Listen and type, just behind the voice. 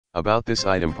About this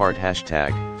item part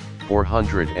hashtag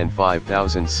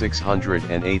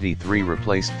 405,683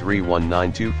 replaced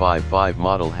 319255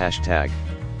 model hashtag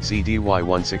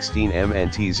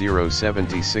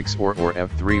ZDY116MNT076 or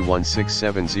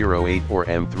F316708 or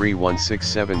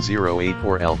M316708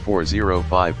 or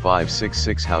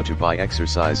L-405566. How to buy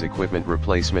exercise equipment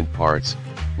replacement parts.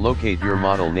 Locate your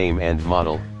model name and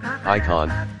model,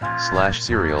 icon,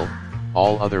 /serial,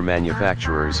 all other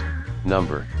manufacturers,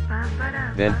 number.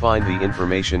 Then find the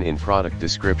information in product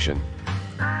description.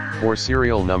 For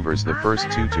serial numbers, the first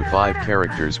 2 to 5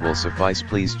 characters will suffice.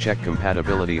 Please check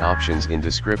compatibility options in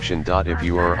description. If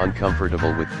you are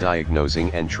uncomfortable with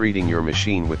diagnosing and treating your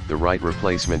machine with the right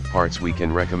replacement parts, we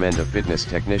can recommend a fitness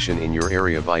technician in your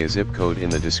area via zip code in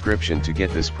the description to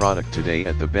get this product today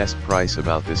at the best price.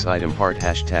 About this item part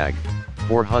hashtag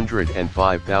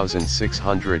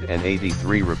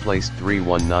 405,683 replaced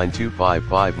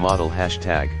 319255 model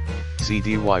hashtag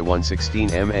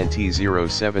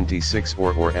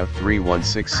ZDY116MNT076 or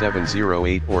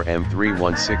F316708 or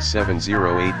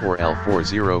M316708 or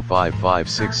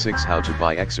L405566. How to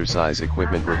buy exercise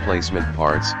equipment replacement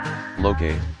parts.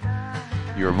 Locate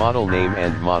your model name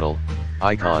and model,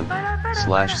 icon,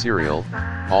 /serial,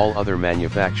 all other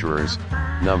manufacturers,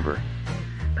 number.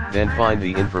 Then find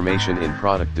the information in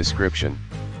product description.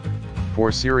 For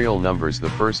serial numbers, the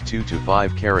first 2 to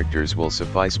 5 characters will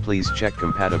suffice. Please check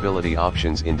compatibility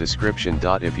options in description.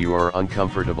 If you are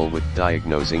uncomfortable with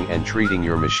diagnosing and treating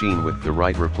your machine with the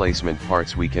right replacement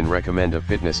parts, we can recommend a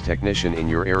fitness technician in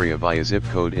your area via zip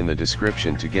code in the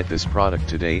description to get this product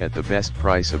today at the best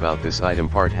price. About this item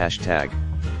part hashtag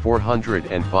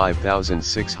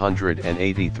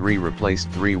 405,683 replaced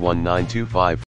 31925